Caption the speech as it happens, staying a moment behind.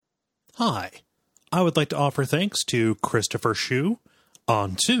Hi, I would like to offer thanks to Christopher Shue,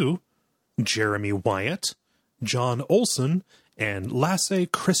 On2, Jeremy Wyatt, John Olson, and Lasse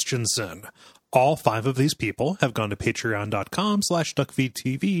Christensen. All 5 of these people have gone to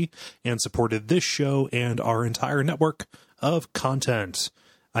patreon.com/duckfeedtv and supported this show and our entire network of content.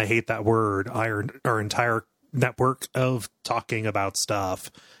 I hate that word, our entire network of talking about stuff.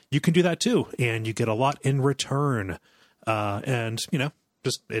 You can do that too, and you get a lot in return. And,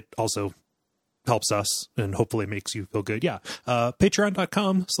 just it also helps us and hopefully makes you feel good. Yeah.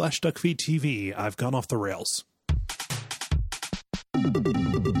 Patreon.com/duckfeedtv. I've gone off the rails.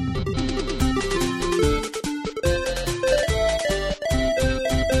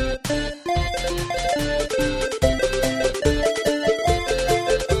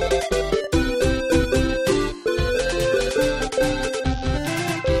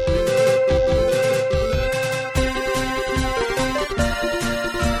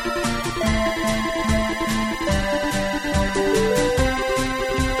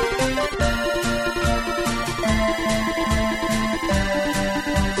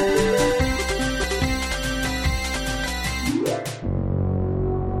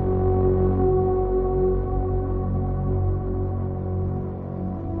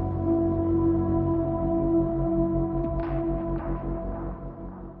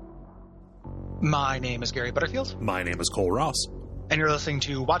 My name is Gary Butterfield. My name is Cole Ross. And you're listening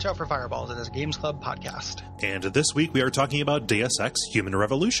to Watch Out for Fireballs. It is a Games Club podcast. And this week we are talking about Deus Ex Human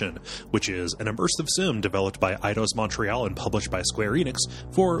Revolution, which is an immersive sim developed by Eidos Montreal and published by Square Enix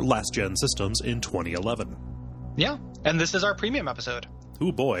for last-gen systems in 2011. Yeah, and this is our premium episode.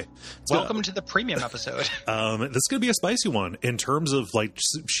 Oh boy. Welcome to the premium episode. This is going to be a spicy one in terms of like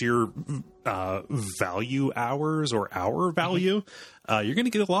sheer value hours or hour value. You're going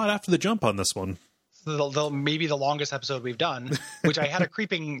to get a lot after the jump on this one. Maybe the longest episode we've done, which I had a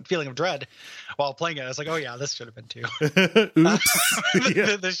creeping feeling of dread while playing it. I was like, oh yeah, this should have been 2. Oops.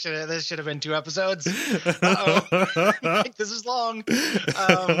 Yeah. This should have been 2 episodes. Like, this is long.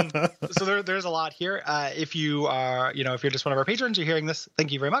 So there's a lot here. If you are, if you're just one of our patrons, you're hearing this,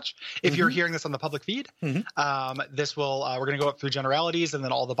 thank you very much. If you're hearing this on the public feed, this will, we're going to go up through generalities, and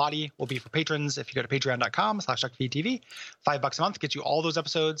then all the body will be for patrons. If you go to patreon.com/duckfeedtv, $5 a month gets you all those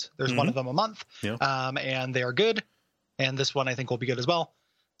episodes. There's one of them a month. Yeah. And they are good. And this one I think will be good as well.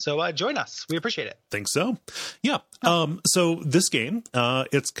 So join us. We appreciate it. Think so. Yeah. So this game,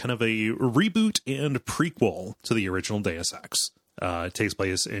 it's kind of a reboot and prequel to the original Deus Ex. It takes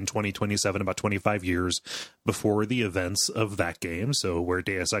place in 2027, about 25 years before the events of that game. So where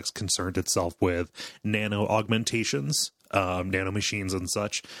Deus Ex concerned itself with nano augmentations, nano machines and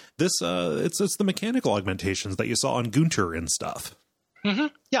such. This it's the mechanical augmentations that you saw on Gunter and stuff.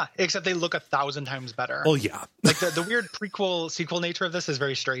 Mm-hmm. Yeah, except they look 1,000 times better. Oh, yeah. Like the weird sequel nature of this is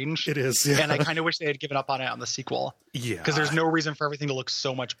very strange. It is, yeah. And I kind of wish they had given up on it on the sequel. Yeah. Because there's no reason for everything to look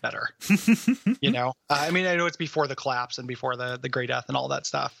so much better. I know it's before the collapse and before the Grey Death and all that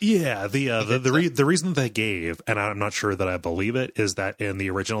stuff. Yeah, the reason they gave, and I'm not sure that I believe it, is that in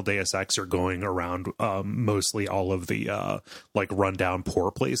the original Deus Ex, you're going around mostly all of the rundown poor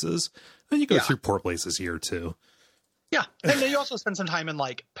places. And you go through poor places here, too. Yeah, and then you also spend some time in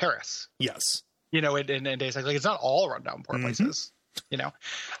Paris. Yes, in Deus Ex, it's not all rundown poor places.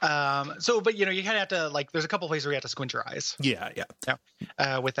 But you kind of have to there's a couple places where you have to squint your eyes. Yeah.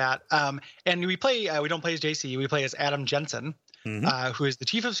 With that, and we don't play as JC, we play as Adam Jensen, who is the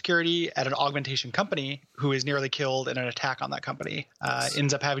chief of security at an augmentation company who is nearly killed in an attack on that company.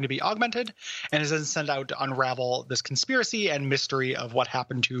 Ends up having to be augmented and is then sent out to unravel this conspiracy and mystery of what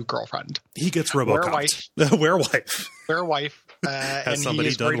happened to girlfriend. He gets RoboCop. Where wife. Has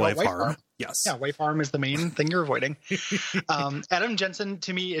somebody done wife harm? Yes. Yeah, wife harm is the main thing you're avoiding. Adam Jensen,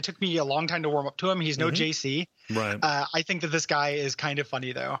 to me, it took me a long time to warm up to him. He's no JC. Right. I think that this guy is kind of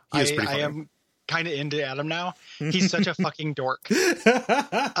funny, though. He is pretty funny. I am kind of into Adam now. He's such a fucking dork.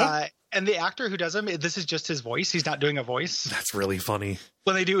 And the actor who does him, this is just his voice. He's not doing a voice. That's really funny.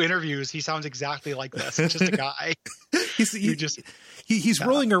 When they do interviews, he sounds exactly like this. It's just a guy. He's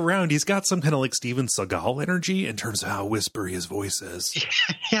rolling around. He's got some kind of Steven Seagal energy in terms of how whispery his voice is.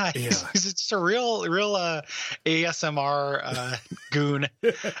 Yeah. He's just a real ASMR goon.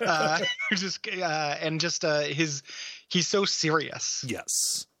 He's so serious.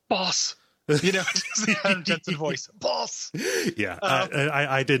 Yes. Boss. Just the Adam Jensen voice, boss. Yeah,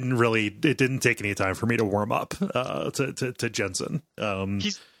 I didn't really. It didn't take any time for me to warm up to Jensen.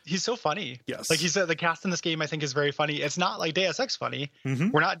 He's so funny. Yes, he said, the cast in this game I think is very funny. It's not like Deus Ex funny.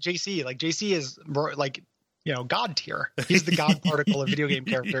 We're not JC. JC is more God tier. He's the God particle of video game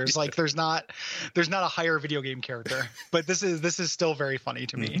characters. Like there's not a higher video game character, but this is still very funny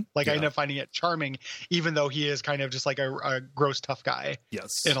to me. Like I end up finding it charming, even though he is kind of just like a gross tough guy.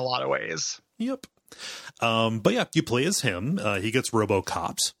 Yes, in a lot of ways. Yep. But yeah, you play as him. He gets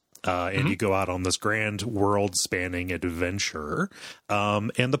RoboCopped. And you go out on this grand world-spanning adventure,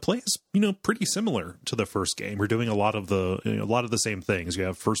 and the play is, pretty similar to the first game. We're doing a lot of the same things. You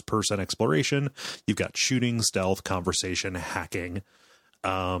have first-person exploration, you've got shooting, stealth, conversation, hacking.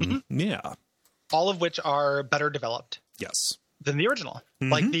 Yeah, all of which are better developed. Yes. Than the original.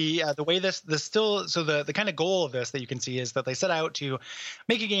 Like the way this still, so the kind of goal of this that you can see is that they set out to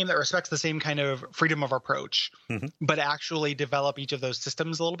make a game that respects the same kind of freedom of approach, but actually develop each of those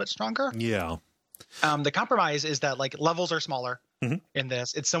systems a little bit stronger. Yeah. The compromise is that like levels are smaller in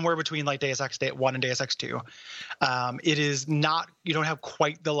this. It's somewhere between like Deus Ex 1 and Deus Ex 2. It is not, you don't have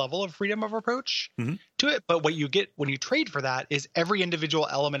quite the level of freedom of approach to it, but what you get when you trade for that is every individual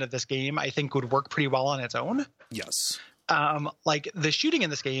element of this game, I think, would work pretty well on its own. Yes. Like the shooting in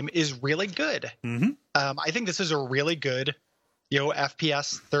this game is really good. I think this is a really good,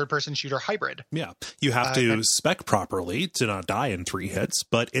 FPS third-person shooter hybrid. Yeah, you have to spec properly to not die in 3 hits,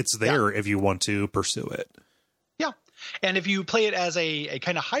 but it's there if you want to pursue it. Yeah, and if you play it as a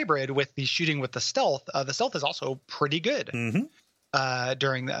kind of hybrid with the shooting with the stealth is also pretty good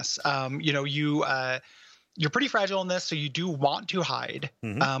during this. You're pretty fragile in this, so you do want to hide,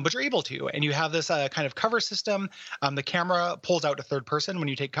 but you're able to. And you have this kind of cover system. The camera pulls out to third person when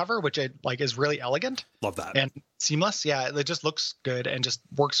you take cover, which is really elegant. Love that. And seamless. Yeah, it just looks good and just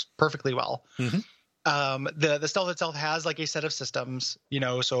works perfectly well. The stealth itself has like a set of systems,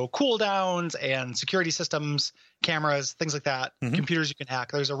 so cooldowns and security systems, cameras, things like that, computers you can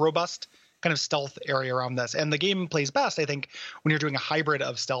hack. There's a robust kind of stealth area around this. And the game plays best, I think, when you're doing a hybrid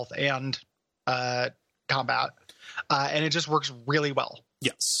of stealth and combat, and it just works really well.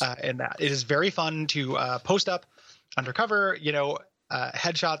 Yes. In that it is very fun to post up undercover,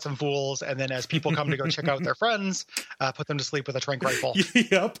 headshot some fools, and then as people come to go check out their friends, put them to sleep with a tranq rifle.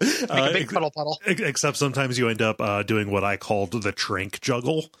 Yep. Make a big puddle. Except sometimes you end up doing what I called the tranq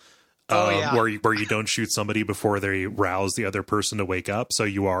juggle. Where you don't shoot somebody before they rouse the other person to wake up, so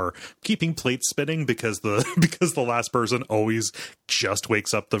you are keeping plates spinning because the last person always just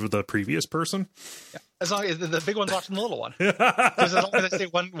wakes up the previous person. Yeah. As long as the big one's watching the little one, because as long as they stay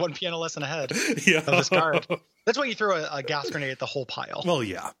one piano lesson ahead of this guard, that's why you throw a gas grenade at the whole pile. Well,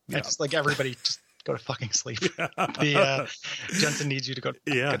 yeah. It's like everybody just go to fucking sleep. Jensen needs you to go to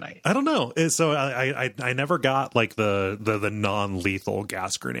good night. I don't know. So I never got like the non-lethal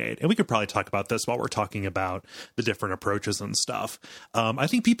gas grenade. And we could probably talk about this while we're talking about the different approaches and stuff. I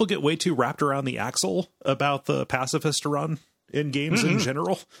think people get way too wrapped around the axle about the pacifist run in games in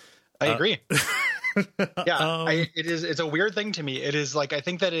general. I agree. It's a weird thing to me. It is like, I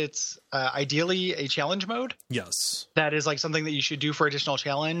think that it's ideally a challenge mode. Yes. That is like something that you should do for additional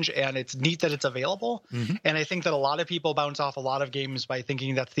challenge, and it's neat that it's available. And I think that a lot of people bounce off a lot of games by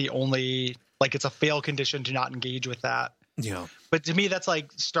thinking that's the only, like, it's a fail condition to not engage with that. Yeah. But to me, that's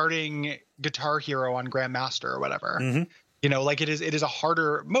like starting Guitar Hero on Grandmaster or whatever. Like it is a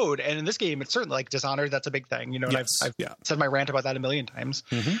harder mode. And in this game, it's certainly like Dishonored. That's a big thing, and I've said my rant about that a million times.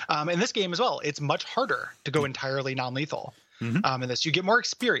 In this game as well, it's much harder to go entirely non-lethal. In this, you get more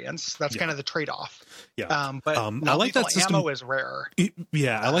experience. That's kind of the trade-off. But I like that system. Ammo is rare.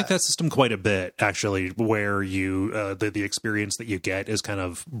 I like that system quite a bit, actually, where you the experience that you get is kind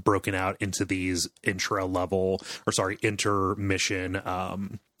of broken out into these intermission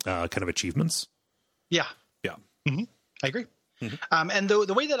kind of achievements. Yeah. I agree. And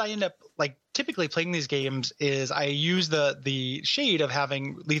the way that I end up like typically playing these games is I use the shade of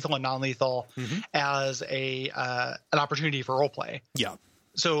having lethal and non-lethal as an opportunity for role play. Yeah.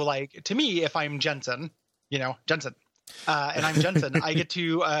 So like to me, if I'm Jensen, and I'm Jensen, I get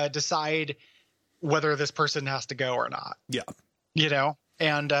to decide whether this person has to go or not. Yeah.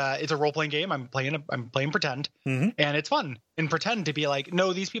 And it's a role-playing game. I'm playing pretend, and it's fun in pretend to be like,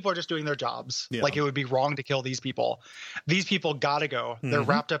 no, these people are just doing their jobs. Like it would be wrong to kill these people. These people gotta go. They're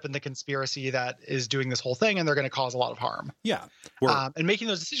wrapped up in the conspiracy that is doing this whole thing, and they're going to cause a lot of harm. Yeah. And making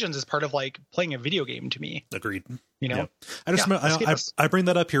those decisions is part of like playing a video game to me. Agreed. Yeah. I bring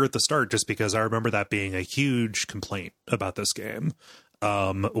that up here at the start just because I remember that being a huge complaint about this game.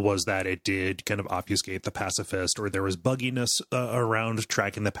 Was that it did kind of obfuscate the pacifist, or there was bugginess around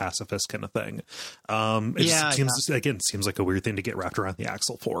tracking the pacifist kind of thing. It seems like a weird thing to get wrapped around the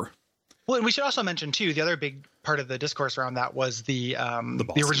axle for. Well, and we should also mention too, the other big part of the discourse around that was the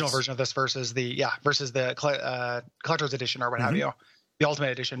original version of this versus the collector's edition or what have you. the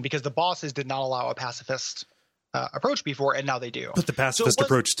Ultimate Edition, because the bosses did not allow a pacifist approach before, and now they do. But the pacifist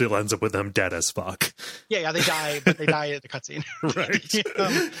approach still ends up with them dead as fuck. Yeah, they die, but they die at the cutscene. Right.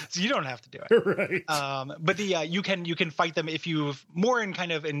 So you don't have to do it. Right. But you can fight them if you've more in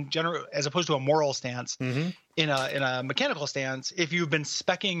kind of in general, as opposed to a moral stance. In a mechanical stance, if you've been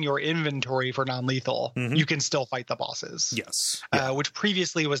speccing your inventory for non-lethal, you can still fight the bosses. Yes. Which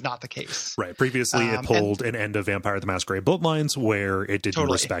previously was not the case. Right. Previously, it pulled an end of Vampire the Masquerade Bloodlines where it didn't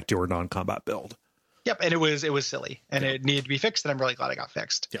Totally. respect your non-combat build. Yep, and it was silly, and it needed to be fixed, and I'm really glad it got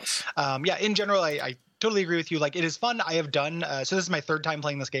fixed. Yes. In general, I totally agree with you. Like, it is fun. I have done so this is my third time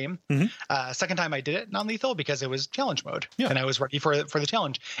playing this game. Second time I did it non-lethal because it was challenge mode, and I was ready for the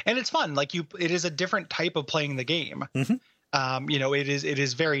challenge. And it's fun. Like, it is a different type of playing the game. It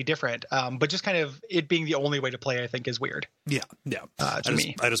is very different. But just kind of it being the only way to play, I think, is weird. Yeah. To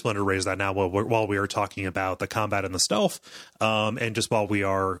me. I just wanted to raise that now while we are talking about the combat and the stealth, and just while we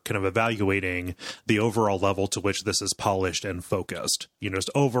are kind of evaluating the overall level to which this is polished and focused. Just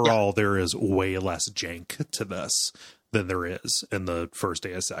overall, there is way less jank to this than there is in the first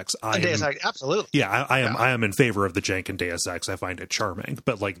Deus Ex. Deus Ex, absolutely. Yeah, I am in favor of the jank in Deus Ex. I find it charming,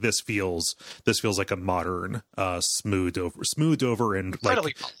 but like this feels like a modern, smoothed over and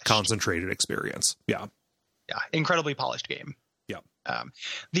like concentrated experience. Yeah, incredibly polished game. Yeah.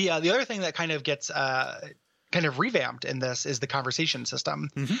 The other thing that kind of gets kind of revamped in this is the conversation system.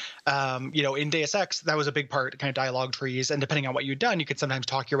 In Deus Ex, that was a big part, kind of dialogue trees, and depending on what you'd done, you could sometimes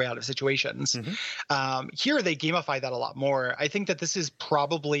talk your way out of situations. Here, they gamify that a lot more. I think that this is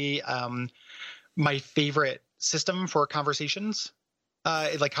probably my favorite system for conversations.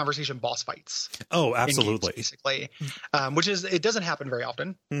 Like conversation boss fights. Oh, absolutely. Games, basically, which is, it doesn't happen very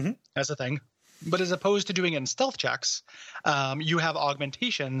often. That's the thing. But as opposed to doing it in stealth checks, you have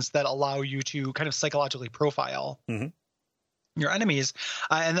augmentations that allow you to kind of psychologically profile your enemies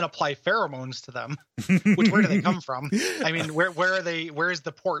and then apply pheromones to them. Where do they come from? I mean, where are they? Where is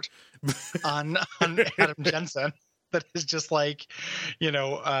the port on Adam Jensen that is just like,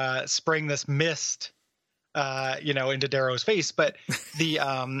 spraying this mist, into Darrow's face? But the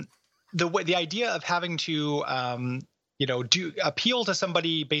idea of having to do appeal to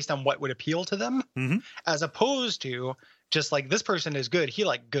somebody based on what would appeal to them, as opposed to just like, this person is good, he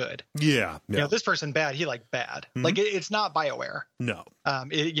like good. Yeah. This person bad, he like bad. Like it's not BioWare. No.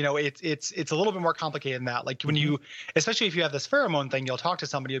 It's a little bit more complicated than that. Like when you, especially if you have this pheromone thing, you'll talk to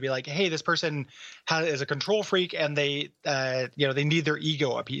somebody, you'll be like, hey, this person is a control freak, and they need their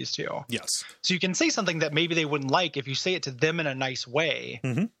ego appeased to. Yes. So you can say something that maybe they wouldn't like. If you say it to them in a nice way,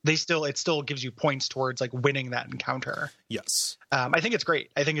 it still gives you points towards like winning that encounter. Yes. I think it's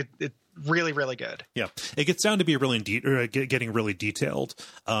great. I think it's really, really good. Yeah, it gets down to be really getting really detailed,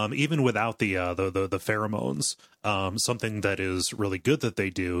 even without the pheromones. Something that is really good that they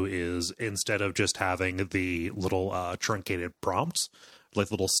do is, instead of just having the little truncated prompts,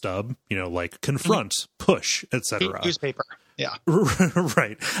 like little stub, like confront, push, etc. Newspaper. Yeah.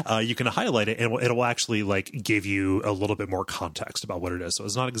 Right. You can highlight it, and it'll actually like give you a little bit more context about what it is. So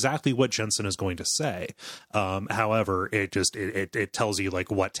it's not exactly what Jensen is going to say. However, it tells you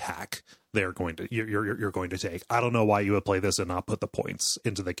like what tack you're going to take. I don't know why you would play this and not put the points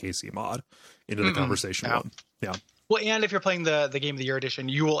into the KC mod, into the conversation one. Yeah. Well, and if you're playing the Game of the Year edition,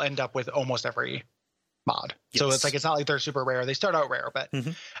 you will end up with almost every mod. Yes. So it's like, it's not like they're super rare. They start out rare, but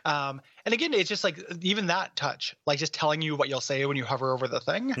and again, it's just like, even that touch, like just telling you what you'll say when you hover over the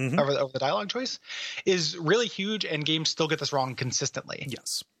thing, over the dialogue choice, is really huge, and games still get this wrong consistently.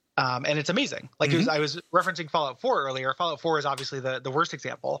 Yes. And it's amazing. Like I was referencing Fallout 4 earlier. Fallout 4 is obviously the worst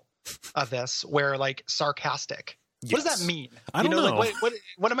example of this, where like sarcastic. Yes. What does that mean? I don't know. Like,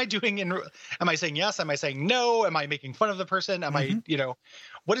 what am I doing? Am I saying yes? Am I saying no? Am I making fun of the person? Am I,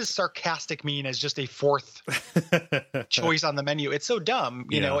 what does sarcastic mean as just a fourth choice on the menu? It's so dumb,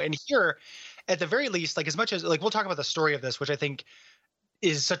 you know. And here, at the very least, like, as much as like, we'll talk about the story of this, which I think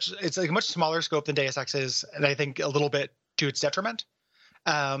is it's like a much smaller scope than Deus Ex is, and I think a little bit to its detriment.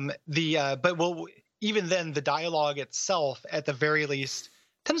 Even then, the dialogue itself, at the very least,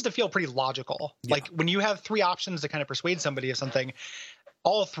 tends to feel pretty logical. Yeah. Like when you have three options to kind of persuade somebody of something,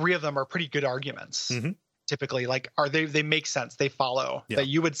 all three of them are pretty good arguments. Typically, like, they make sense. They follow that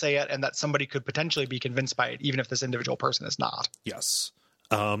you would say it, and that somebody could potentially be convinced by it, even if this individual person is not. Yes.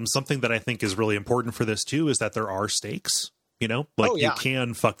 Something that I think is really important for this too is that there are stakes. You know, like Oh, yeah. you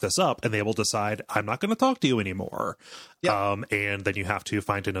can fuck this up and they will decide, I'm not going to talk to you anymore. Yeah. And then you have to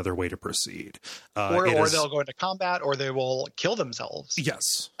find another way to proceed. Or they'll go into combat, or they will kill themselves.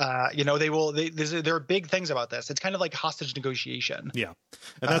 Yes. You know, there are big things about this. It's kind of like hostage negotiation. Yeah.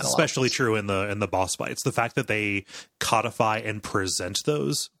 And that's especially true in the boss fights. The fact that they codify and present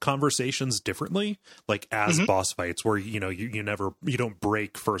those conversations differently, like as boss fights where, you know, you don't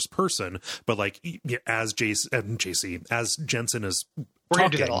break first person, but like as as Jensen is We're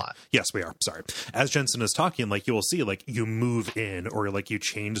going to do that a lot. Yes, we are. Sorry. As Jensen is talking, like you will see, like you move in or like you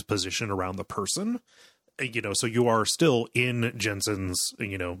change position around the person, you know, so you are still in Jensen's,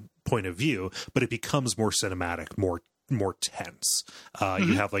 you know, point of view, but it becomes more cinematic, more tense.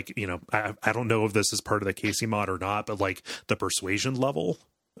 You have like, you know, I don't know if this is part of the Casey mod or not, but like the persuasion level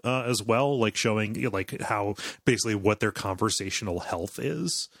as well, like showing like how basically what their conversational health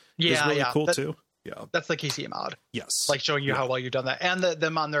is really cool too. Yeah, that's the KC mod. Yes, like showing you how well you've done that, and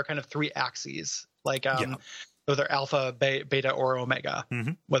them on their kind of 3 axes, like whether alpha, beta, or omega.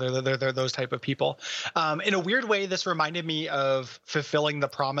 Whether they're those type of people. In a weird way, this reminded me of fulfilling the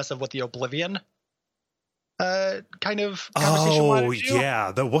promise of what the Oblivion kind of conversation wanted to do.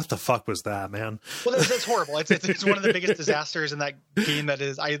 Yeah, what the fuck was that, man? Well, it's horrible. It's one of the biggest disasters in that game. That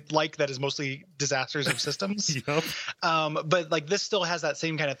is mostly disasters of systems. Yep. But like this still has that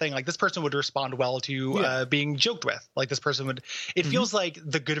same kind of thing. Like this person would respond well to being joked with. Like this person would. It feels like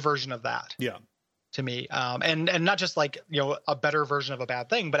the good version of that. Yeah. To me, and not just like, you know, a better version of a bad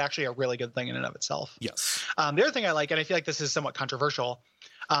thing, but actually a really good thing in and of itself. Yes. The other thing I like, and I feel like this is somewhat controversial,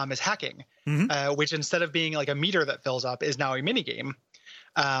 is hacking, which instead of being like a meter that fills up is now a mini game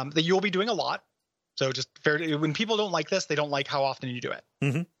that you will be doing a lot. So just when people don't like this, they don't like how often you do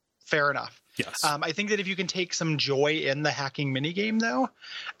it. Fair enough. Yes. I think that if you can take some joy in the hacking mini game, though,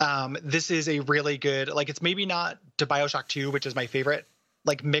 this is a really good, like, it's maybe not to BioShock 2, which is my favorite,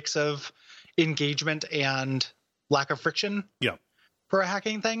 like mix of engagement and lack of friction for a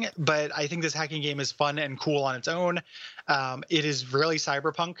hacking thing, but I think this hacking game is fun and cool on its own. It is really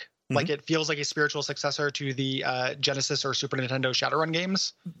cyberpunk. Like it feels like a spiritual successor to the Genesis or Super Nintendo Shadowrun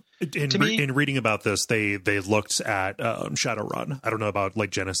games. In reading about this, they looked at Shadowrun. I don't know about like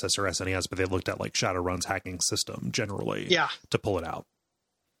Genesis or SNES, but they looked at like Shadowrun's hacking system generally to pull it out.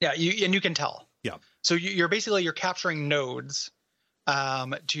 Yeah, you can tell. Yeah. So you're capturing nodes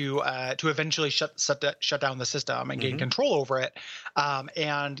to eventually shut down the system and gain control over it.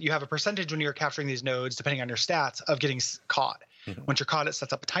 And you have a percentage when you're capturing these nodes, depending on your stats, of getting caught. Once you're caught, it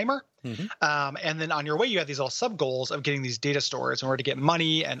sets up a timer. And then on your way, you have these little sub goals of getting these data stores in order to get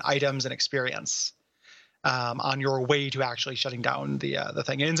money and items and experience on your way to actually shutting down the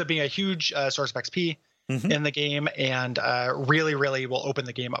thing. It ends up being a huge source of XP in the game, and really, really will open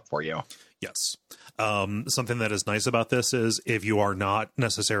the game up for you. Yes. Something that is nice about this is if you are not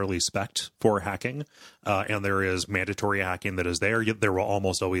necessarily spec'd for hacking, and there is mandatory hacking that is there will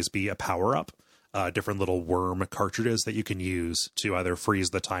almost always be a power-up, different little worm cartridges that you can use to either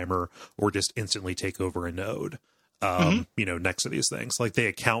freeze the timer or just instantly take over a node. You know, next to these things, like they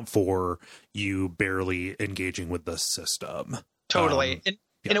account for you barely engaging with the system. Totally.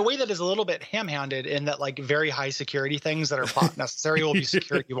 In a way that is a little bit ham-handed, in that like very high security things that are not necessary will be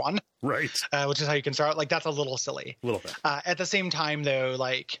security 1. Right. Which is how you can start. Like that's a little silly. A little bit. At the same time, though,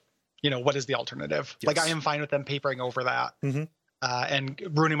 like, you know, what is the alternative? Yes. Like I am fine with them papering over that and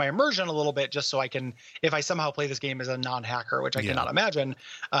ruining my immersion a little bit, just so I can, if I somehow play this game as a non-hacker, which I cannot imagine,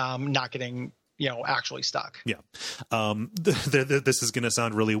 not getting, you know, actually stuck. Yeah. This is going to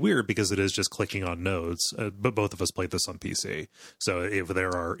sound really weird because it is just clicking on nodes, but both of us played this on PC. So if there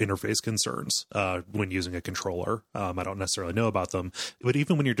are interface concerns when using a controller, I don't necessarily know about them, but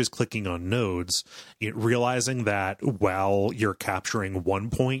even when you're just clicking on nodes, realizing that while you're capturing one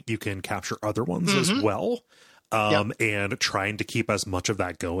point, you can capture other ones as well. And trying to keep as much of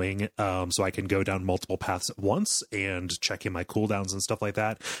that going so I can go down multiple paths at once and checking my cooldowns and stuff like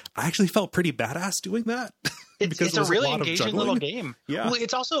that. I actually felt pretty badass doing that. It's a really engaging little game. Yeah.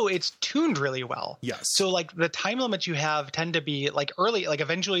 Well, it's tuned really well. Yes. So like the time limits you have tend to be like early, like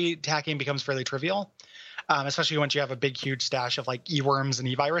eventually hacking becomes fairly trivial. Especially once you have a big, huge stash of like e-worms and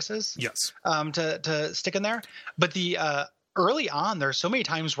e-viruses. Yes. To stick in there. But the early on, there's so many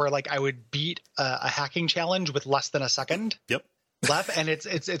times where like I would beat a hacking challenge with less than a second left, and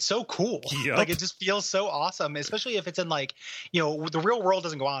it's so cool. Like it just feels so awesome, especially if it's in like, you know, the real world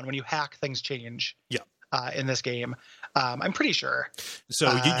doesn't go on. When you hack, things change. In this game, I'm pretty sure. So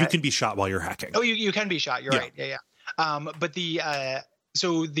you can be shot while you're hacking. Oh, you can be shot. You're right. Yeah. But but it's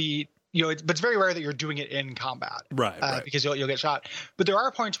very rare that you're doing it in combat, right? Because you'll get shot. But there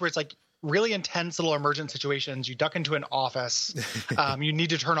are points where it's like really intense little emergent situations. You duck into an office. You need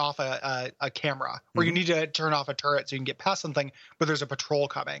to turn off a camera, or you need to turn off a turret so you can get past something, but there's a patrol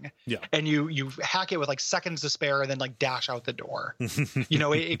coming. Yeah. And you hack it with like seconds to spare and then like dash out the door.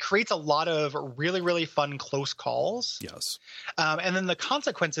 It creates a lot of really, really fun close calls. Yes. And then the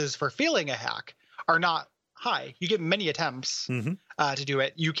consequences for failing a hack are not high. You get many attempts to do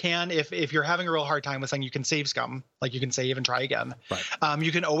it. You can, if you're having a real hard time with something, you can save scum, like you can save and try again. Right.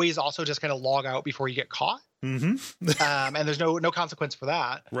 You can always also just kind of log out before you get caught. And there's no consequence for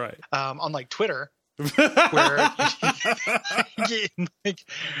that. Right. Unlike Twitter, where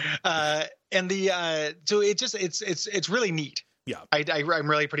so it's really neat. Yeah. I'm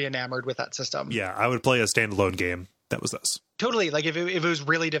really pretty enamored with that system. Yeah. I would play a standalone game that was this. Totally. Like if it was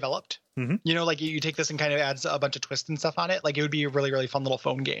really developed, like you take this and kind of adds a bunch of twists and stuff on it. Like it would be a really, really fun little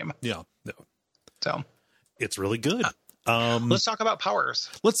phone game. Yeah. Yeah. So it's really good. Let's talk about powers.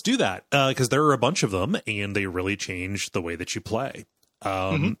 Let's do that. Cause there are a bunch of them and they really change the way that you play.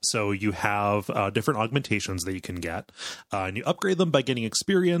 So you have different augmentations that you can get, and you upgrade them by getting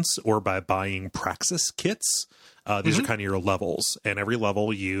experience or by buying praxis kits. These are kind of your levels, and every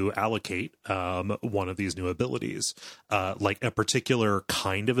level you allocate one of these new abilities. Like a particular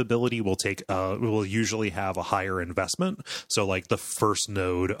kind of ability will usually have a higher investment. So like the first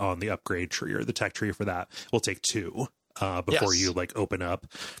node on the upgrade tree or the tech tree for that will take 2. Before you like open up,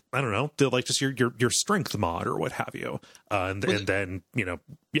 I don't know, like just your strength mod or what have you, and then go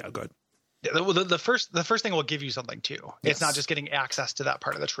ahead. The first thing will give you something too. Yes. It's not just getting access to that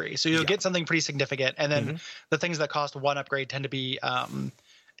part of the tree. So you'll get something pretty significant, and then the things that cost 1 upgrade tend to be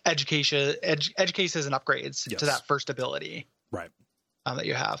edge cases and upgrades to that first ability. Right. That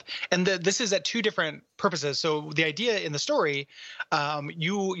you have, and this is at 2 different purposes. So the idea in the story,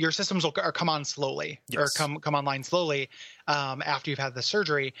 your systems will come on slowly, or come online slowly after you've had the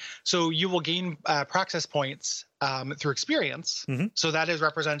surgery. So you will gain praxis points through experience. So that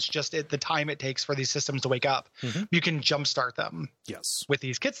represents just the time it takes for these systems to wake up. You can jumpstart them. Yes, with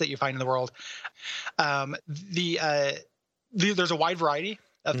these kits that you find in the world. There's a wide variety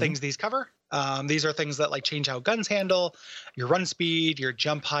of things these cover. These are things that like change how guns handle, your run speed, your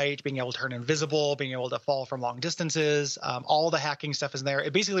jump height, being able to turn invisible, being able to fall from long distances. All the hacking stuff is in there.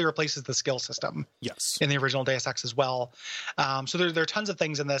 It basically replaces the skill system. Yes. In the original Deus Ex as well. So there are tons of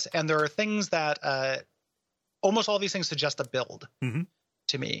things in this, and there are things that almost all these things suggest a build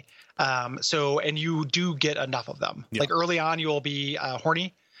to me. And you do get enough of them. Yeah. Like early on, you will be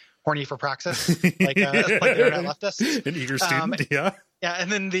horny for praxis, like the internet leftist, an eager student. Yeah,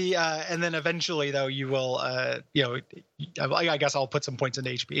 and then eventually though you will, I guess I'll put some points into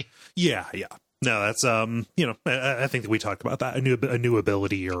HP. Yeah. No, that's I think that we talked about that. A new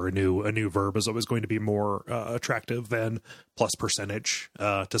ability or a new verb is always going to be more attractive than plus percentage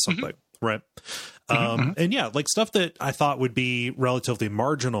to something, right? And yeah, like stuff that I thought would be relatively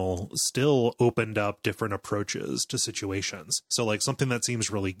marginal still opened up different approaches to situations. So like something that seems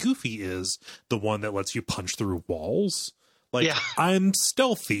really goofy is the one that lets you punch through walls. Like, I'm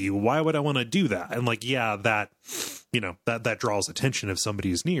stealthy. Why would I want to do that? And like, that draws attention if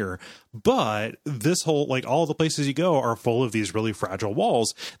somebody's near. But this whole, like, all the places you go are full of these really fragile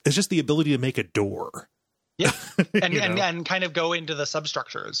walls. It's just the ability to make a door. Yeah. And kind of go into the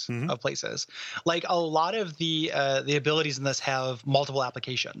substructures of places. Like a lot of the abilities in this have multiple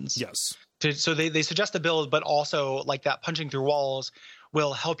applications. Yes. So they suggest a build, but also like that punching through walls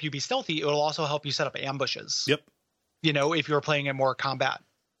will help you be stealthy. It will also help you set up ambushes. Yep. If you're playing a more combat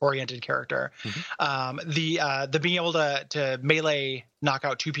oriented character, the being able to melee knock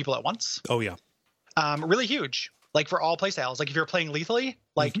out 2 people at once. Oh yeah. Really huge. Like for all playstyles, like if you're playing lethally,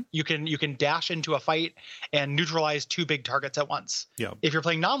 like you can dash into a fight and neutralize 2 big targets at once. Yeah. If you're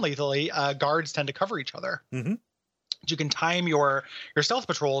playing non-lethally, guards tend to cover each other. You can time your stealth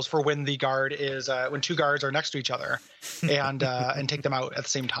patrols for when the guard is when 2 guards are next to each other, and take them out at the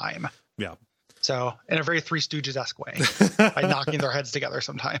same time. Yeah. So in a very Three Stooges-esque way, by knocking their heads together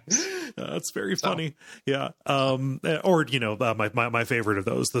sometimes. That's very funny. Yeah. Or, my favorite of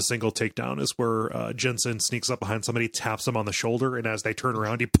those, the single takedown, is where Jensen sneaks up behind somebody, taps them on the shoulder, and as they turn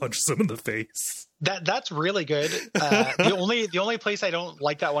around, he punches them in the face. That's really good. The only place I don't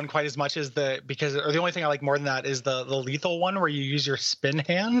like that one quite as much is the only thing I like more than that is the lethal one where you use your spin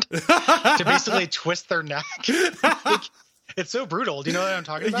hand to basically twist their neck. It's so brutal. Do you know what I'm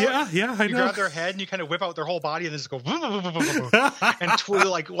talking about? Yeah, I know. You grab their head and you kind of whip out their whole body and then just go and twirl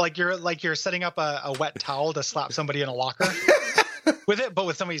like you're setting up a wet towel to slap somebody in a locker. with it, but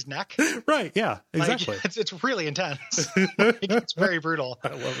with somebody's neck. Right. Yeah, exactly. Like, it's really intense. Like, it's very brutal. I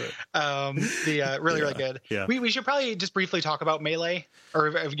love it. Really good. Yeah. We should probably just briefly talk about melee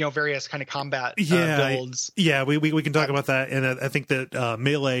or various kind of combat builds. Yeah, we can talk about that, and I think that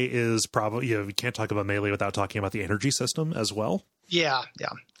melee is probably we can't talk about melee without talking about the energy system as well. Yeah.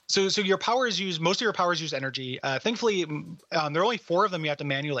 So your powers most of your powers use energy. Thankfully, there are only 4 of them you have to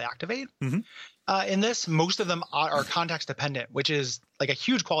manually activate. In this, most of them are context dependent, which is like a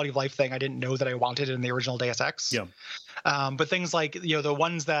huge quality of life thing I didn't know that I wanted in the original Deus Ex. Yeah. But things like, the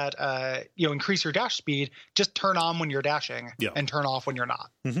ones that, increase your dash speed, just turn on when you're dashing and turn off when you're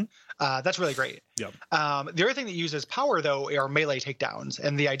not. That's really great. Yeah. The other thing that uses power, though, are melee takedowns.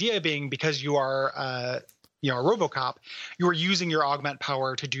 And the idea being because you are, a RoboCop, you are using your augment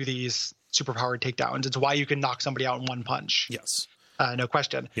power to do these superpowered takedowns. It's why you can knock somebody out in one punch. Yes. No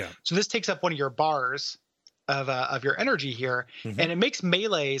question. Yeah. So this takes up one of your bars of your energy here, and it makes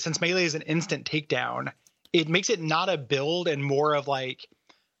melee, since melee is an instant takedown, it makes it not a build and more of like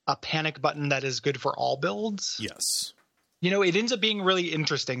a panic button that is good for all builds. Yes. It ends up being really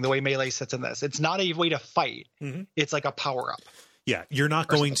interesting the way melee sits in this. It's not a way to fight. It's like a power up. Yeah, you're not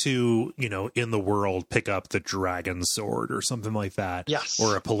going to, in the world, pick up the dragon sword or something like that. Yes.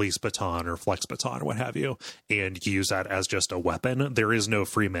 Or a police baton or flex baton or what have you, and use that as just a weapon. There is no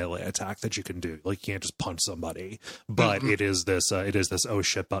free melee attack that you can do. Like, you can't just punch somebody. But it is this oh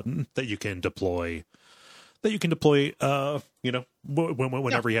shit button that you can deploy. Whenever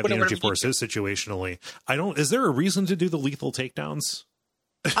you have the energy force situationally. Is there a reason to do the lethal takedowns?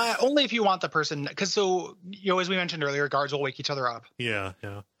 Only if you want the person, because as we mentioned earlier, guards will wake each other up. Yeah.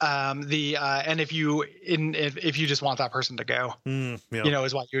 And if you just want that person to go,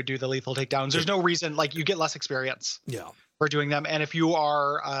 is why you would do the lethal takedowns. There's no reason, like, you get less experience. Yeah. For doing them, and if you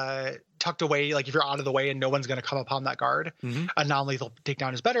are tucked away, like if you're out of the way and no one's going to come upon that guard, a non-lethal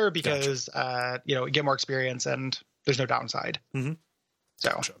takedown is better because you get more experience and there's no downside. So,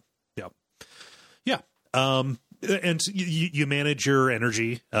 gotcha. Yeah. And you manage your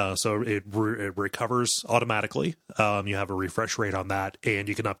energy, so it recovers automatically. You have a refresh rate on that, and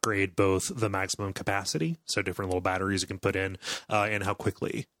you can upgrade both the maximum capacity, so different little batteries you can put in, and how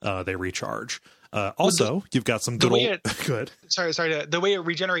quickly they recharge. Also, you've got some good good. Sorry. The way it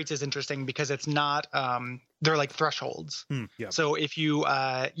regenerates is interesting because it's not. They're like thresholds. So if you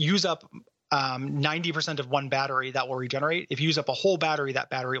use up 90% of one battery, that will regenerate. If you use up a whole battery,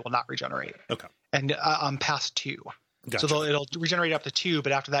 that battery will not regenerate. Okay. And past 2. Gotcha. So it'll regenerate up to 2,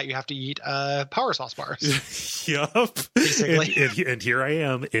 but after that you have to eat power sauce bars. Yup. Basically. And here I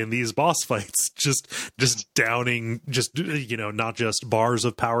am in these boss fights, just downing, not just bars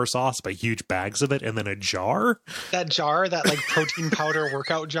of power sauce, but huge bags of it, and then a jar. That jar, that like protein powder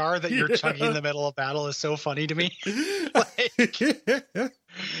workout jar that you're chugging in the middle of battle is so funny to me.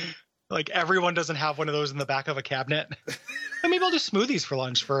 Like everyone doesn't have one of those in the back of a cabinet. Maybe I'll do smoothies for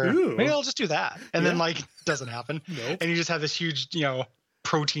lunch. Maybe I'll just do that, and then it doesn't happen. Nope. And you just have this huge,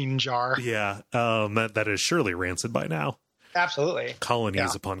 protein jar. Yeah, that is surely rancid by now. Absolutely,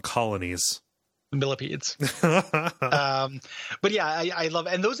 colonies upon colonies. Millipedes. But yeah, I love,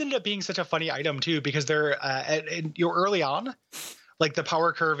 and those ended up being such a funny item too because they're you're early on. Like the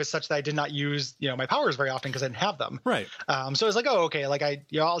power curve is such that I did not use, my powers very often because I didn't have them. Right. So I was like, oh, okay. Like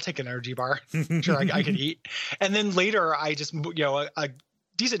I'll take an energy bar. Sure. I can eat. And then later I just, a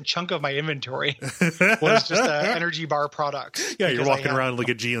decent chunk of my inventory was just energy bar products. Yeah. You're walking around like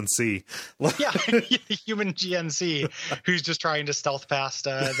a GNC. Yeah. Human GNC who's just trying to stealth past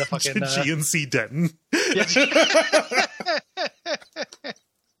the fucking GNC Denton.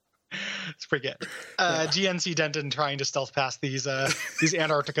 It's pretty good. GNC Denton trying to stealth past these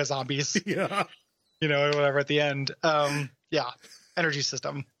Antarctica zombies. Yeah. Whatever at the end. Energy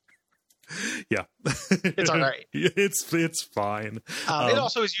system. Yeah. It's all right. It's fine. It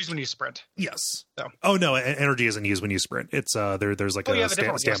also is used when you sprint. Yes. So. Oh no, energy isn't used when you sprint. It's there's like a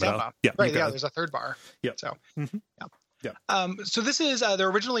stamina. Yeah. Right. Yeah. There's a third bar. Yeah. So. Yeah. Yeah. So this is there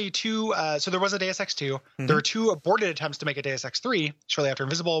are originally 2. So there was a Deus Ex 2. There were 2 aborted attempts to make a Deus Ex 3 shortly after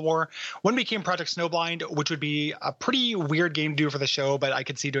Invisible War. One became Project Snowblind, which would be a pretty weird game to do for the show, but I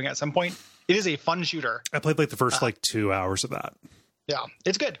could see doing it at some point. It is a fun shooter. I played like the first 2 hours of that. Yeah,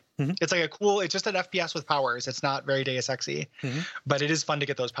 it's good. It's like it's just an FPS with powers. It's not very Deus Ex-y, but it is fun to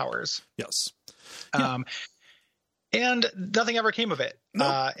get those powers. Yes. And nothing ever came of it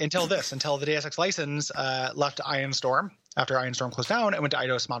until the Deus Ex license left Iron Storm after Iron Storm closed down and went to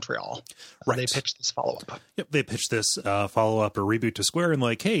Eidos Montreal. Right. They pitched this follow-up. Yep, they pitched this follow-up or reboot to Square and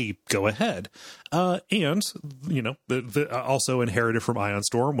like, hey, go ahead. And, also inherited from Ion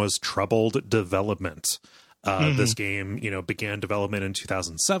Storm was troubled development. This game, began development in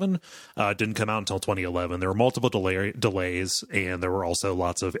 2007, didn't come out until 2011. There were multiple delays, and there were also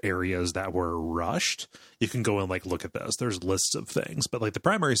lots of areas that were rushed. You can go and look at this. There's lists of things, but the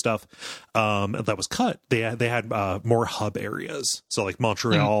primary stuff that was cut, they had more hub areas. So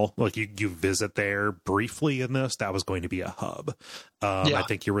Montreal, you visit there briefly in this. That was going to be a hub. I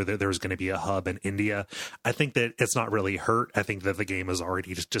think you were there was going to be a hub in India. I think that it's not really hurt. I think that the game is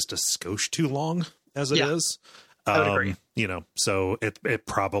already just a skosh too long as it is. I would agree. So it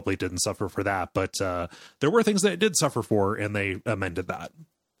probably didn't suffer for that, but there were things that it did suffer for, and they amended that.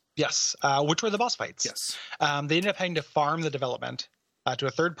 Yes, which were the boss fights. Yes. They ended up having to farm the development to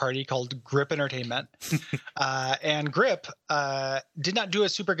a third party called Grip Entertainment. And Grip did not do a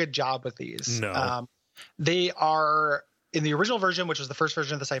super good job with these. No. They are, in the original version, which was the first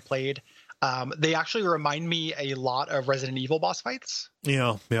version of this I played, they actually remind me a lot of Resident Evil boss fights.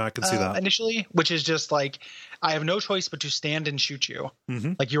 Yeah, I can see that. Initially, which is just I have no choice but to stand and shoot you.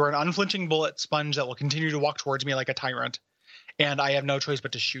 Mm-hmm. You are an unflinching bullet sponge that will continue to walk towards me like a tyrant. And I have no choice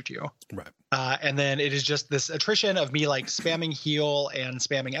but to shoot you. Right. And then it is just this attrition of me spamming heal and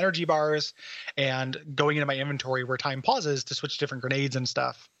spamming energy bars and going into my inventory where time pauses to switch different grenades and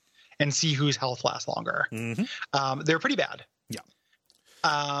stuff and see whose health lasts longer. Mm-hmm. They're pretty bad.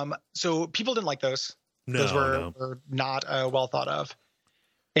 Yeah. So people didn't like those. No, those were not well thought of.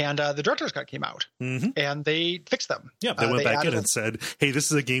 And the director's cut came out, and they fixed them. Yeah, they went back in and said, "Hey,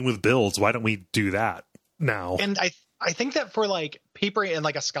 this is a game with builds. Why don't we do that now?" And I think that for paper in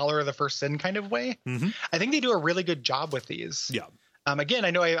a Scholar of the First Sin kind of way, I think they do a really good job with these. Yeah. Again,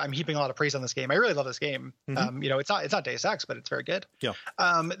 I know I'm heaping a lot of praise on this game. I really love this game. It's not Deus Ex, but it's very good. Yeah.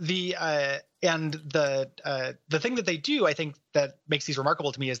 The thing that they do, I think that makes these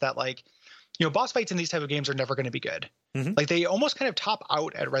remarkable to me is that boss fights in these type of games are never going to be good. They almost kind of top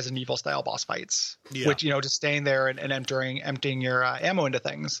out at Resident Evil style boss fights, which, just staying there and emptying your ammo into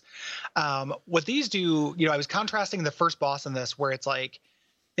things. What these do, I was contrasting the first boss in this where it's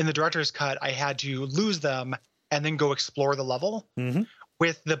in the director's cut, I had to lose them and then go explore the level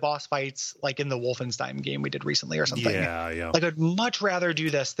with the boss fights in the Wolfenstein game we did recently or something. Yeah. I'd much rather do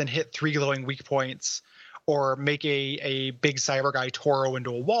this than hit 3 glowing weak points or make a big cyber guy Toro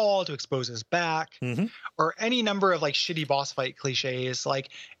into a wall to expose his back, or any number of shitty boss fight cliches,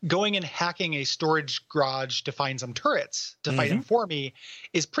 going and hacking a storage garage to find some turrets to fight him for me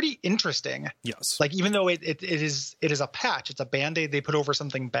is pretty interesting. Yes. Even though it is a patch, it's a Band-Aid they put over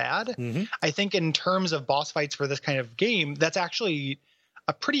something bad. I think in terms of boss fights for this kind of game, that's actually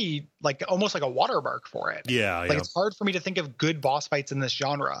a pretty almost like a watermark for it. Yeah. It's hard for me to think of good boss fights in this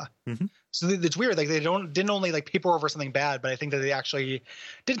genre. So it's weird. They didn't only paper over something bad, but I think that they actually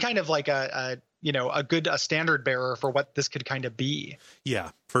did kind of a standard bearer for what this could kind of be.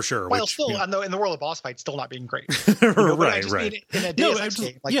 Yeah, for sure. While still in the world of boss fights, still not being great. Right. In a Deus Ex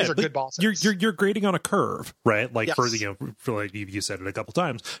game, these are good bosses. You're grading on a curve, right? Yes. For you said it a couple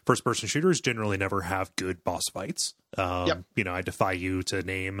times, first person shooters generally never have good boss fights. I defy you to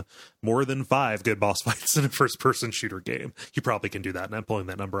name more than 5 good boss fights in a first person shooter game. You probably can do that, and I'm pulling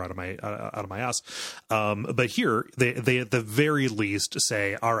that number out of my ass. But here they at the very least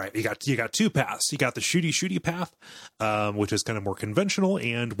say, all right, you got 2 paths. You got the shooty path, which is kind of more conventional,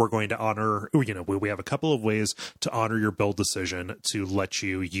 and we're going to honor, we have a couple of ways to honor your build decision to let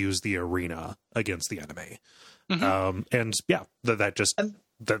you use the arena against the enemy. That's just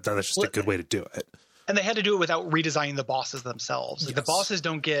a good way to do it. And they had to do it without redesigning the bosses themselves. Yes. The bosses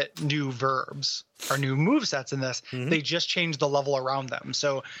don't get new verbs or new movesets in this. They just change the level around them.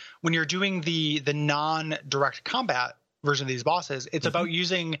 So when you're doing the non-direct combat version of these bosses, it's about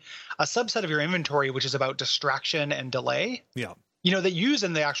using a subset of your inventory, which is about distraction and delay. Yeah. That use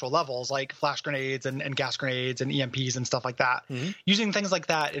in the actual levels, like flash grenades and gas grenades and EMPs and stuff like that. Using things like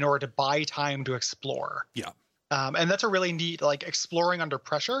that in order to buy time to explore. Yeah. And that's a really neat, exploring under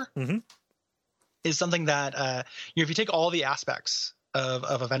pressure. Is something that if you take all the aspects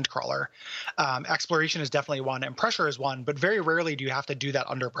of Event Crawler, exploration is definitely one, and pressure is one, but very rarely do you have to do that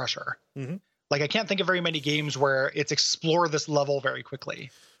under pressure. I can't think of very many games where it's explore this level very quickly.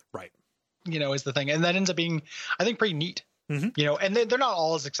 Right. Is the thing, and that ends up being, I think, pretty neat. And they're not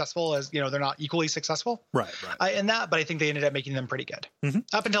all as successful as they're not equally successful. Right. In that, but I think they ended up making them pretty good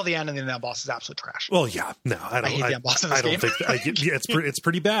up until the end, and then that boss is absolute trash. Well, yeah, no, I hate the end boss in this game. It's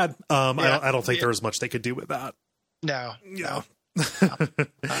pretty bad. I don't think there was much they could do with that. No.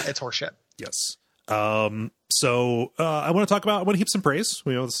 It's horseshit. Yes. So I want to heap some praise.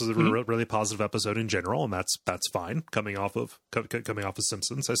 This is a really positive episode in general, and that's fine coming off of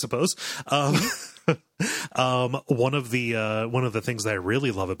Simpsons, I suppose. One of the things that I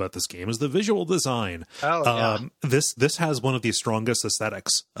really love about this game is the visual design. Oh, yeah. This has one of the strongest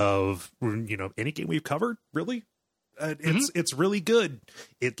aesthetics of any game we've covered, really. It's really good.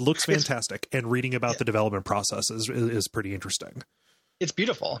 It looks fantastic, and reading about the development process is pretty interesting. It's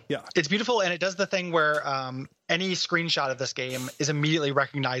beautiful. Yeah. It's beautiful, and it does the thing where any screenshot of this game is immediately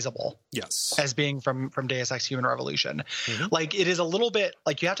recognizable. Yes. As being from Deus Ex Human Revolution. Like, it is a little bit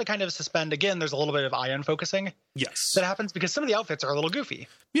like you have to kind of suspend. Again, there's a little bit of eye-on focusing. Yes. That happens because some of the outfits are a little goofy.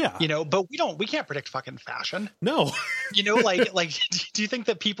 Yeah. But we can't predict fucking fashion. No. Like do you think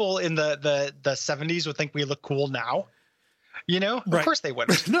that people in the 70s would think we look cool now? Of Right. course they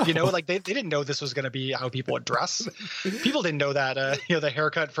wouldn't. No. Like they didn't know this was going to be how people would dress. People didn't know that the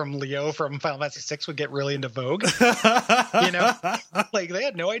haircut from Leo from Final Fantasy VI would get really into vogue. Like they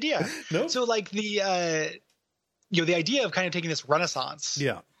had no idea. Nope. So like the the idea of kind of taking this Renaissance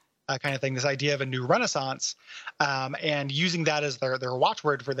kind of thing, this idea of a new Renaissance, and using that as their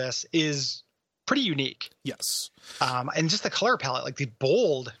watchword for this is pretty unique. Yes. And just the color palette, like the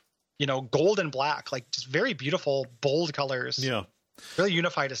bold, gold and black, like just very beautiful, bold colors. Yeah. Really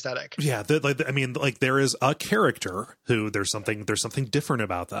unified aesthetic. Yeah. There is a character who there's something different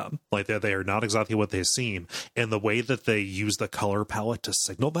about them. Like they are not exactly what they seem. And the way that they use the color palette to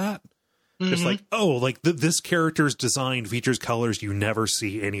signal that, it's like, this character's design features colors you never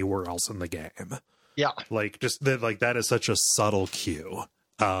see anywhere else in the game. Yeah. Like that is such a subtle cue.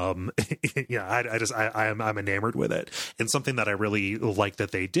 I'm enamored with it. And something that I really like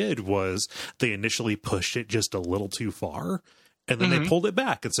that they did was they initially pushed it just a little too far, and then they pulled it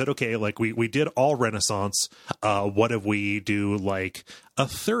back and said, okay, like we did all Renaissance. What if we do like a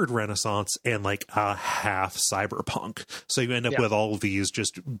third Renaissance and like a half cyberpunk? So you end up with all of these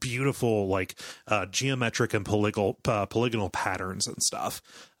just beautiful, like geometric and polygonal patterns and stuff.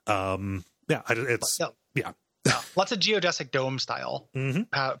 Lots of geodesic dome style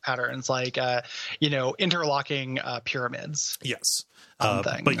patterns, like interlocking pyramids. Yes,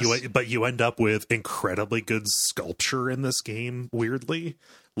 but you end up with incredibly good sculpture in this game. Weirdly,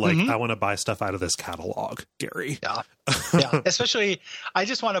 like I want to buy stuff out of this catalog, Gary. Yeah. Especially, I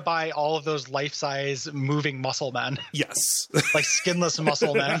just want to buy all of those life-size moving muscle men. Yes, like skinless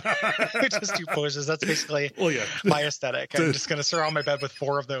muscle men. Just two poses. That's basically my aesthetic. I'm just going to surround my bed with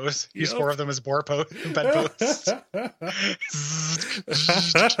 4 of those. Use 4 of them as bed posts.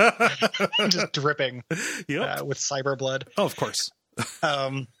 Just dripping with cyber blood. Oh, of course.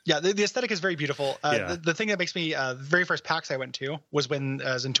 The aesthetic is very beautiful. The thing that makes me the very first PAX I went to was in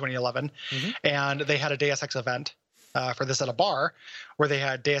 2011, and they had a Deus Ex event for this at a bar where they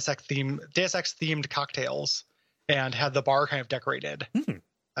had Deus Ex themed cocktails and had the bar kind of decorated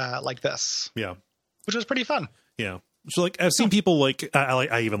like this. Yeah, which was pretty fun. Yeah. So like I've seen people like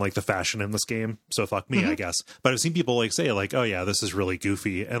I even like the fashion in this game, so fuck me, I guess. But I've seen people like say like, oh yeah, this is really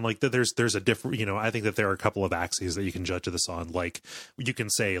goofy, and like there's a different, I think that there are a couple of axes that you can judge this on. Like you can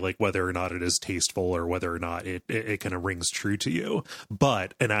say like whether or not it is tasteful or whether or not it kind of rings true to you.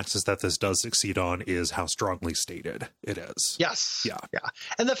 But an axis that this does succeed on is how strongly stated it is. Yes. Yeah.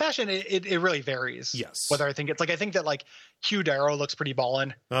 And the fashion it really varies. Yes. Whether I think that like Hugh Darrow looks pretty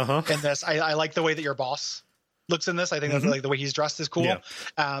ballin'. In this, I like the way that your boss looks in this. I think that like the way he's dressed is cool.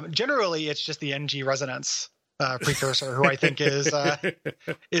 Generally it's just the NG Resonance precursor who I think is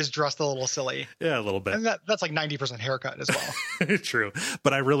dressed a little silly. Yeah, a little bit. And that's like 90% haircut as well. True.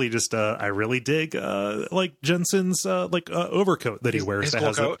 But I really just I really dig like Jensen's overcoat that he wears.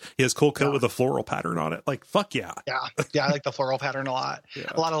 His cool coat with a floral pattern on it. Like fuck yeah. Yeah, I like the floral pattern a lot.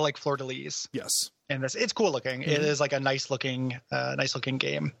 A lot of like fleur-de-lis. Yes. And it's cool looking. It is like a nice looking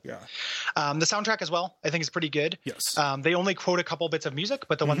game. Yeah. The soundtrack as well, I think is pretty good. Yes. They only quote a couple bits of music,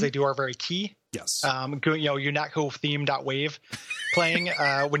 but the ones they do are very key. Yes. UNATCO theme.wave playing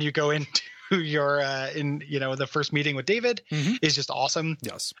when you go into your the first meeting with David is just awesome.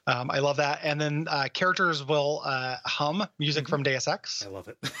 Yes. I love that. And then characters will hum music from Deus Ex. I love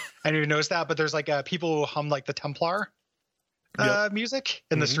it. I didn't even notice that, but there's like people who hum like the Templar music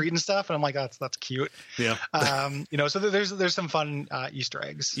in the street and stuff, and I'm like, that's cute. Yeah. So there's some fun Easter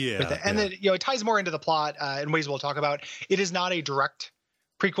eggs. Yeah. And then it ties more into the plot in ways we'll talk about. It is not a direct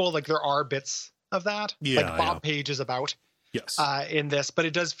prequel. Like there are bits of that. Yeah. Like Bob Page is about. Yes. In this, but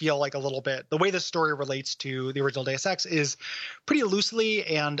it does feel like a little bit the way the story relates to the original Deus Ex is pretty loosely,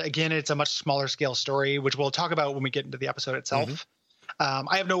 and again, it's a much smaller scale story, which we'll talk about when we get into the episode itself.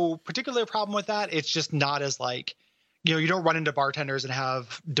 I have no particular problem with that. It's just not as like you don't run into bartenders and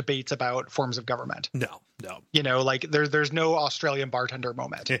have debates about forms of government. No. Like there's no Australian bartender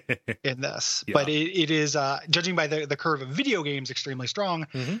moment in this, but it is judging by the curve of video games, extremely strong.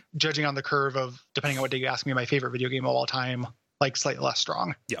 Judging on the curve of, depending on what day you ask me, my favorite video game of all time, like slightly less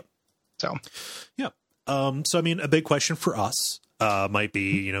strong. Yep. So, yeah. So I mean, a big question for us might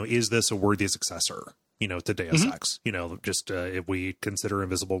be, is this a worthy successor? To Deus Ex, just if we consider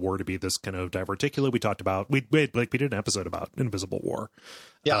Invisible War to be this kind of diverticulate, we talked about, we did an episode about Invisible War.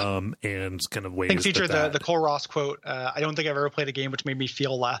 Yeah. And kind of ways I think featured the Cole Ross quote, I don't think I've ever played a game which made me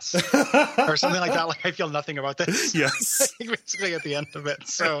feel less or something like that. Like I feel nothing about this. Yes. Basically at the end of it.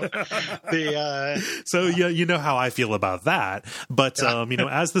 So you know how I feel about that. But,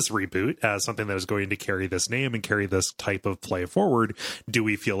 as this reboot, as something that is going to carry this name and carry this type of play forward, do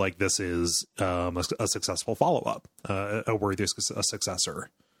we feel like this is a successful follow-up, a worthy successor?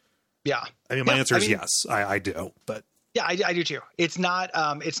 Yeah. I mean, my answer is yes, I do, but. Yeah, I do too. It's not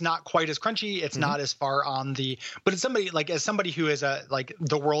quite as crunchy. It's not as far on but it's somebody who is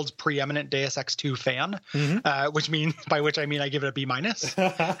the world's preeminent Deus Ex 2 fan, by which I mean I give it a B-. I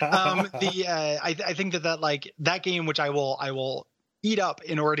think that game, which I will eat up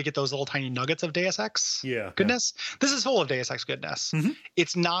in order to get those little tiny nuggets of Deus Ex goodness. Yeah. This is full of Deus Ex goodness.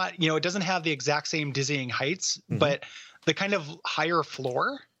 It's not, it doesn't have the exact same dizzying heights, but the kind of higher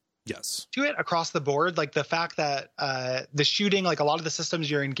floor to it across the board, like the fact that the shooting, like a lot of the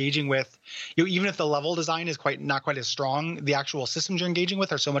systems you're engaging with, even if the level design is not quite as strong, the actual systems you're engaging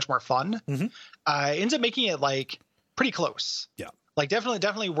with are so much more fun. Ends up making it like pretty close. Yeah. Like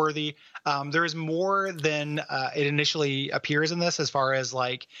definitely worthy. There is more than it initially appears in this, as far as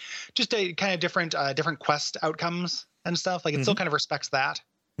like just a kind of different quest outcomes and stuff. Like it still kind of respects that.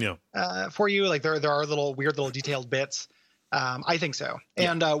 Yeah. For you, like there are weird little detailed bits. I think so.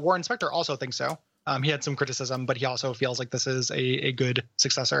 And Warren Spector also thinks so. He had some criticism, but he also feels like this is a good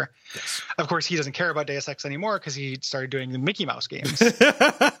successor. Yes. Of course, he doesn't care about Deus Ex anymore because he started doing the Mickey Mouse games,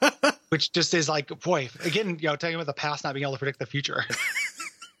 which just is like, boy, again, talking about the past not being able to predict the future.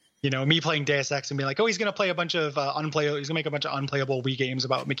 Me playing Deus Ex and being like, oh, he's going to play a bunch of unplayable. He's going to make a bunch of unplayable Wii games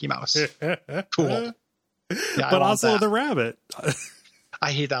about Mickey Mouse. Cool. Yeah, but also the rabbit.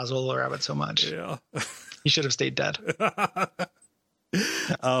 I hate that little rabbit so much. Yeah. He should have stayed dead.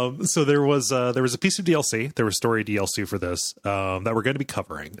 So there was a piece of DLC. There was story DLC for this that we're going to be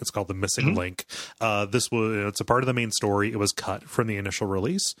covering. It's called The Missing Link. It's a part of the main story. It was cut from the initial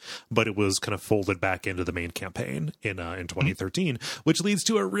release, but it was kind of folded back into the main campaign in 2013, which leads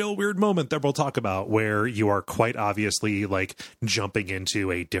to a real weird moment that we'll talk about, where you are quite obviously like jumping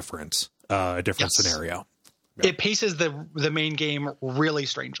into a different scenario. Yeah. It paces the main game really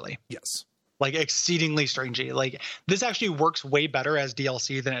strangely. Yes. Like exceedingly strangely. Like this actually works way better as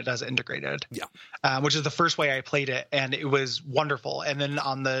DLC than it does integrated. Yeah. Which is the first way I played it, and it was wonderful. And then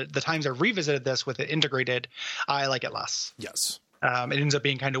on the times I revisited this with it integrated, I like it less. Yes. It ends up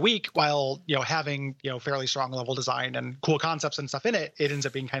being kind of weak, while having fairly strong level design and cool concepts and stuff in it. It ends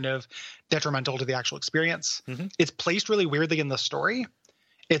up being kind of detrimental to the actual experience. It's placed really weirdly in the story.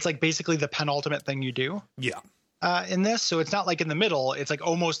 It's like basically the penultimate thing you do. Yeah. In this, so it's not like in the middle. It's like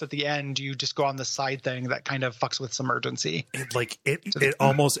almost at the end. You just go on the side thing that kind of fucks with some urgency.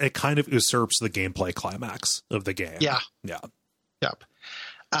 It kind of usurps the gameplay climax of the game. Yeah. Yep.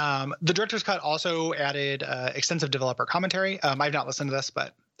 The director's cut also added extensive developer commentary. I've not listened to this,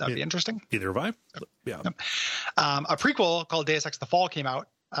 but that would be interesting. Either have I. Yeah. Yep. A prequel called Deus Ex: The Fall came out.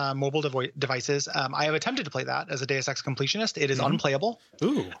 Mobile devices. I have attempted to play that as a Deus Ex completionist. It is unplayable.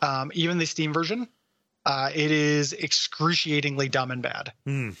 Ooh. Even the Steam version. It is excruciatingly dumb and bad.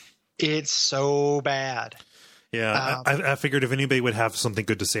 It's so bad. Yeah, I figured if anybody would have something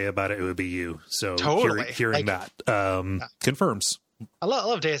good to say about it, it would be you. So totally. hearing that confirms. I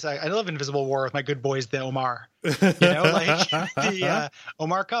love Deus Ex. I love Invisible War with my good boys, the Omar. The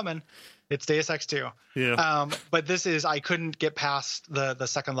Omar coming. It's Deus Ex 2. Yeah. But this is, I couldn't get past the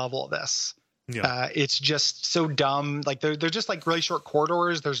second level of this. Yeah. It's just so dumb. Like they're just like really short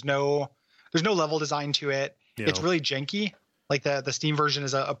corridors. There's no level design to it. It's really janky. Like the Steam version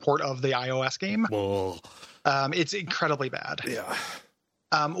is a port of the iOS game. Whoa. It's incredibly bad. Yeah.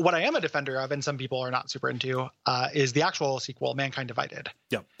 What I am a defender of, and some people are not super into, is the actual sequel, Mankind Divided.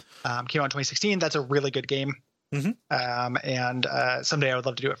 Yeah. Came out in 2016. That's a really good game. And someday I would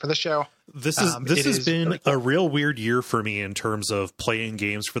love to do it for this show. This has been really cool. A real weird year for me in terms of playing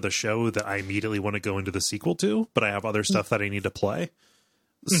games for the show that I immediately want to go into the sequel to, but I have other stuff that I need to play.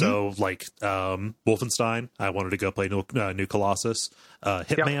 So like Wolfenstein, I wanted to go play New Colossus.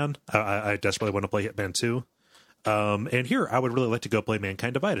 Hitman, I desperately want to play Hitman 2. And here, I would really like to go play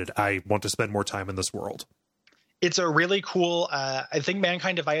Mankind Divided. I want to spend more time in this world. It's a really cool. I think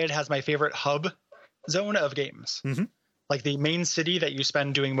Mankind Divided has my favorite hub zone of games. Mm-hmm. Like the main city that you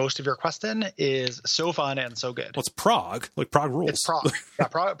spend doing most of your quest in is so fun and so good. Well, it's Prague. Like Prague rules. It's Prague. Yeah,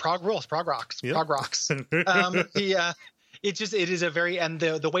 Prague rules. Prague rocks. Yep. Prague rocks. It is a very, and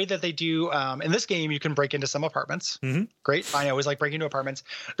the way that they do in this game, you can break into some apartments. Mm-hmm. Great. I always like breaking into apartments.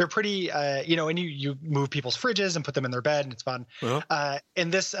 They're pretty, and you move people's fridges and put them in their bed, and it's fun. Uh-huh.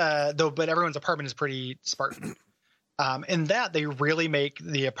 In this, though, but everyone's apartment is pretty Spartan. In that, they really make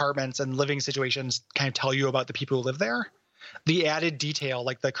the apartments and living situations kind of tell you about the people who live there. The added detail,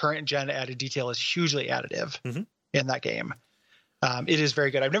 like the current gen added detail, is hugely additive in that game. It is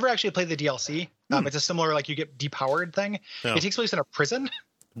very good. I've never actually played the DLC. It's a similar, like, you get depowered thing. Yeah. It takes place in a prison.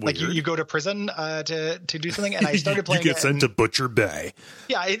 Weird. Like you go to prison to do something, and I started playing. You get sent to Butcher Bay.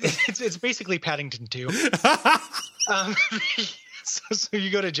 Yeah, it's basically Paddington 2. So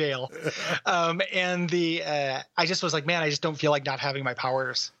you go to jail, and I just was like, man, I just don't feel like not having my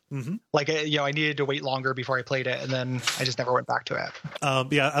powers. Mm-hmm. Like, I needed to wait longer before I played it, and then I just never went back to it.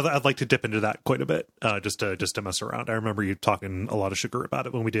 Yeah, I'd like to dip into that quite a bit, just to mess around. I remember you talking a lot of sugar about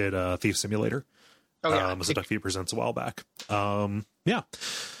it when we did Thief Simulator. Oh yeah, was it Duck Feet Presents a while back? Yeah.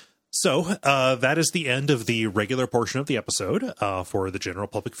 So that is the end of the regular portion of the episode for the general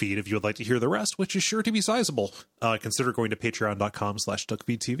public feed. If you would like to hear the rest, which is sure to be sizable, consider going to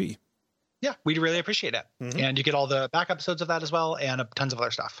patreon.com/duckfeedtv. Yeah, we'd really appreciate it. Mm-hmm. And you get all the back episodes of that as well, and tons of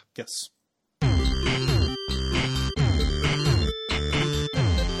other stuff. Yes.